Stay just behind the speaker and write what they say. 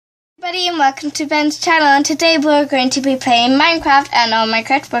everybody and welcome to Ben's channel, and today we're going to be playing Minecraft, and on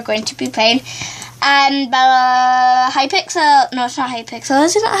Minecraft we're going to be playing Hypixel. No, it's not Hypixel.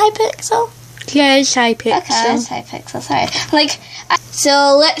 Is it not Hypixel? Yeah, it's Hypixel. Okay, it's Hypixel, sorry.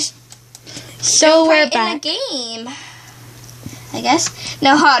 So we're back in the game, I guess.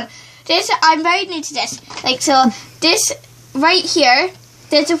 No, hold on. I'm very new to this. This right here,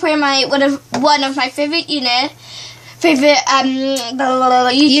 this is where one of my favorite YouTubers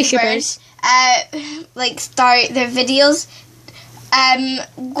start their videos.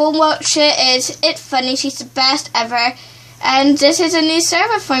 Go watch it. It's funny. She's the best ever, and this is a new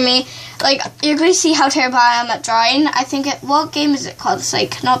server for me. You're going to see how terrible I am at drawing. I think what game is it called?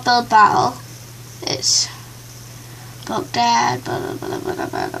 It's not Build Battle. It's Build Dad. Blah, blah, blah, blah,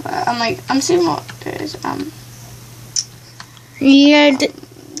 blah, blah. I'm seeing what there is.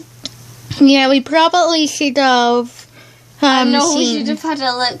 Yeah, we probably should have. I know we should have had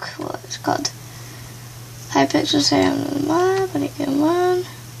a look. What it's called? Hypixel saying one.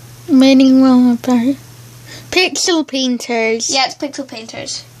 Meaning one apart. Pixel Painters. Yeah, it's Pixel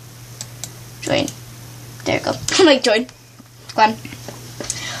Painters. Join. There you go. Join. Go on.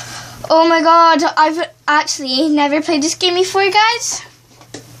 Oh my god, I've actually never played this game before, guys.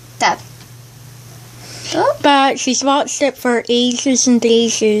 Dad. Oh. But she's watched it for ages and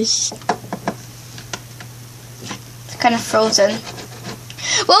ages. Kind of frozen.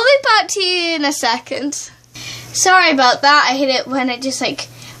 We'll be back to you in a second. Sorry about that. I hate it when it just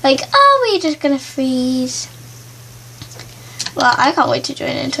oh, we're just gonna freeze. Well, I can't wait to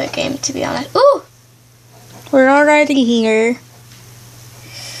join into a game, to be honest. Ooh! We're already here.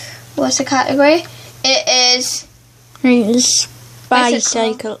 What's the category? It is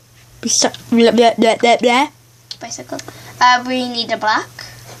bicycle. Bicycle. We need a black.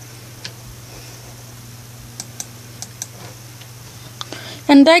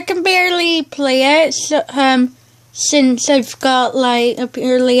 And I can barely play it since I've got a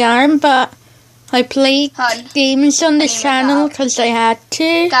purely arm, but I play games on this channel because I had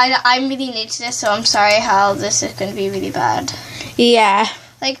to. Guys, I'm really new to this, so I'm sorry how this is going to be really bad. Yeah.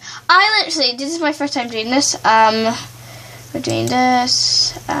 This is my first time doing this. We're doing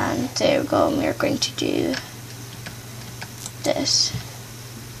this, and there we go, and we're going to do this.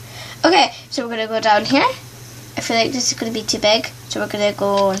 Okay, so we're going to go down here. I feel like this is going to be too big, so we're going to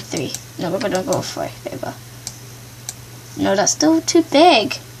go on 3. No, we're going to go 4. There we go. No, that's still too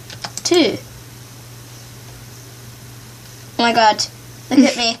big. 2. Oh my god. Look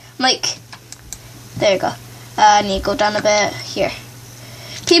at me. There you go. I need to go down a bit. Here.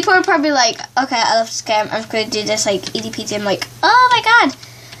 People are probably okay, I love this game. I'm going to do this EDPT. I'm oh my god.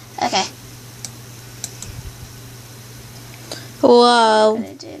 Okay. Whoa. I'm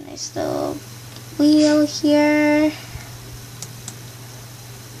going to do a nice little wheel here.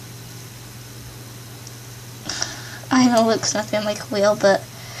 I know it looks nothing like a wheel, but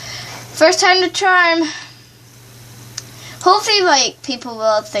first time to charm. Hopefully people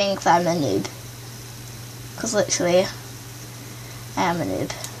will think that I'm a noob, because literally I am a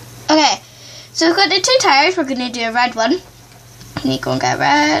noob. Okay, so we've got the 2 tires. We're going to do a red one. I need to go and get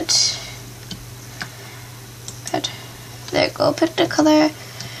red. There you go, pick the colour.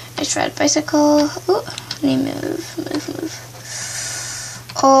 Nice red bicycle. Ooh, I need to move.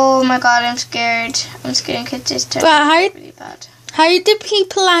 Oh my god, I'm scared. I'm scared because this turned really bad. How do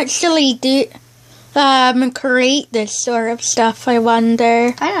people actually create this sort of stuff, I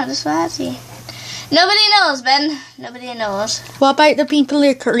wonder? I know, this is what I see. Nobody knows, Ben. Nobody knows. What about the people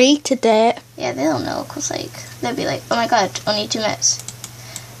who created it? Yeah, they'll know, because they'll be oh my god, only 2 minutes.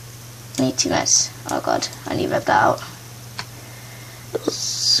 I need 2 minutes. Oh god, I need to rip that out.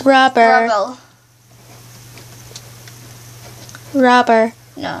 Rubber.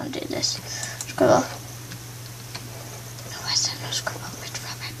 No, I'm doing this. Scribble. No, I said no scribble. It's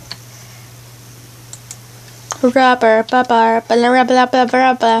rubber.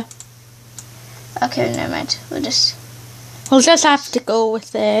 Rubber. Okay, never mind. We'll just have to go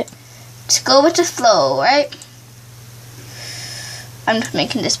with it. Just go with the flow, right? I'm just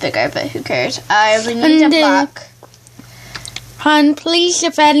making this bigger, but who cares? I really need a black. And please,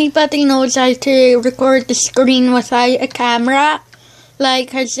 if anybody knows how to record the screen without a camera,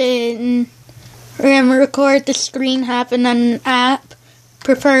 as in record the screen having an app,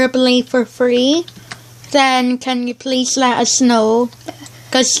 preferably for free, then can you please let us know?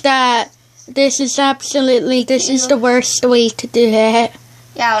 Because this is the worst way to do it.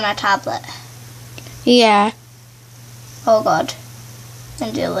 Yeah, on a tablet. Yeah. Oh god.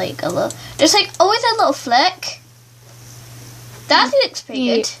 And do a little, there's always a little flick. That looks pretty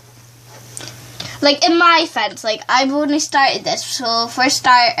good. In my fence, I've only started this, so for a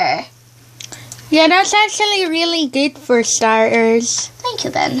starter, Yeah, that's actually really good for starters. Thank you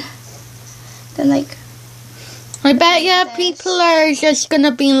then. Then like, I bet you people are just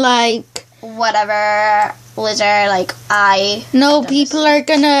gonna be like, whatever, Lizard, like, no, people are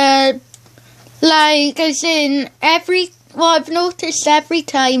gonna, like, as in, I've noticed every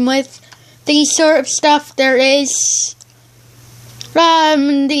time with these sort of stuff, there is,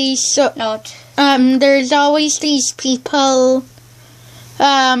 there's always these people,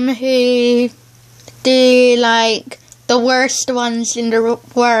 who do, like, the worst ones in the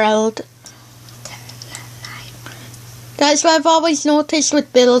world. That's what I've always noticed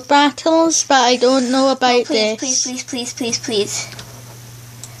with build battles, but I don't know about this. Please.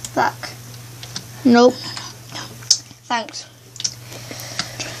 Black. Nope. No. Thanks.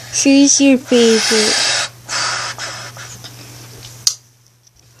 Choose your favourite.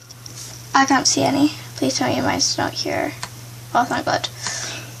 I can't see any. Please tell me your mine's not here. Oh, thank God.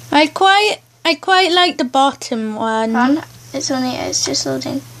 I quite like the bottom one. It's just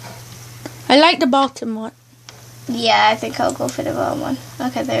loading. I like the bottom one. Yeah, I think I'll go for the bottom one.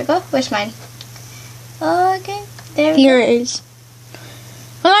 Okay, there we go. Where's mine? Okay, there we Here go. it is.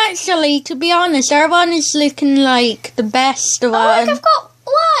 Well, actually, to be honest, our one is looking like the best one. Oh, look, I've got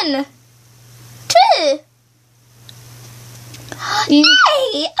 1, 2. Hey,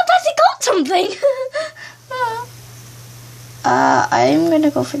 I've actually got something. I'm gonna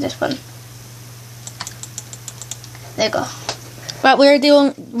go for this one. There you go. But we're the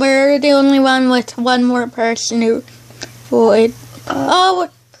only one with one more person who voted.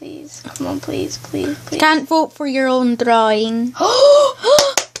 Please, come on, please. Can't vote for your own drawing.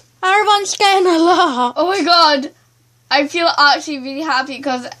 Our one's getting a lot. Oh my God. I feel actually really happy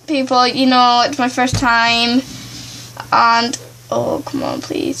because people, it's my first time. And, oh, come on,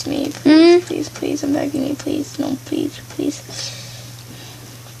 please, please, I'm begging you, please. No, please.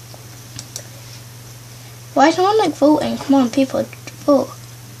 Why is no one like voting? Come on, people, vote.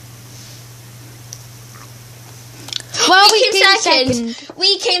 Well, we came second.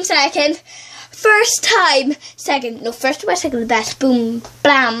 We came second. First time. Second. No, first or second the best. Boom.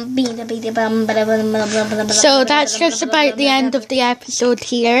 Blam. So that's just about the end of the episode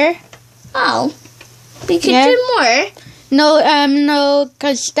here. Oh. We could do more. No,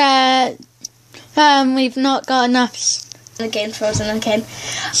 because we've not got enough. The game's frozen again.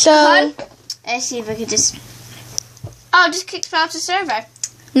 So let's see if I could just. Oh, just kicked me off the server.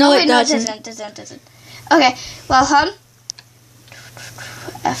 No, wait, it doesn't. No, it doesn't. Okay, well,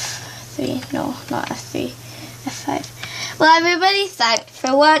 F3. No, not F3. F5. Well, everybody, thanks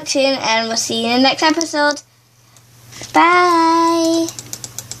for watching, and we'll see you in the next episode. Bye.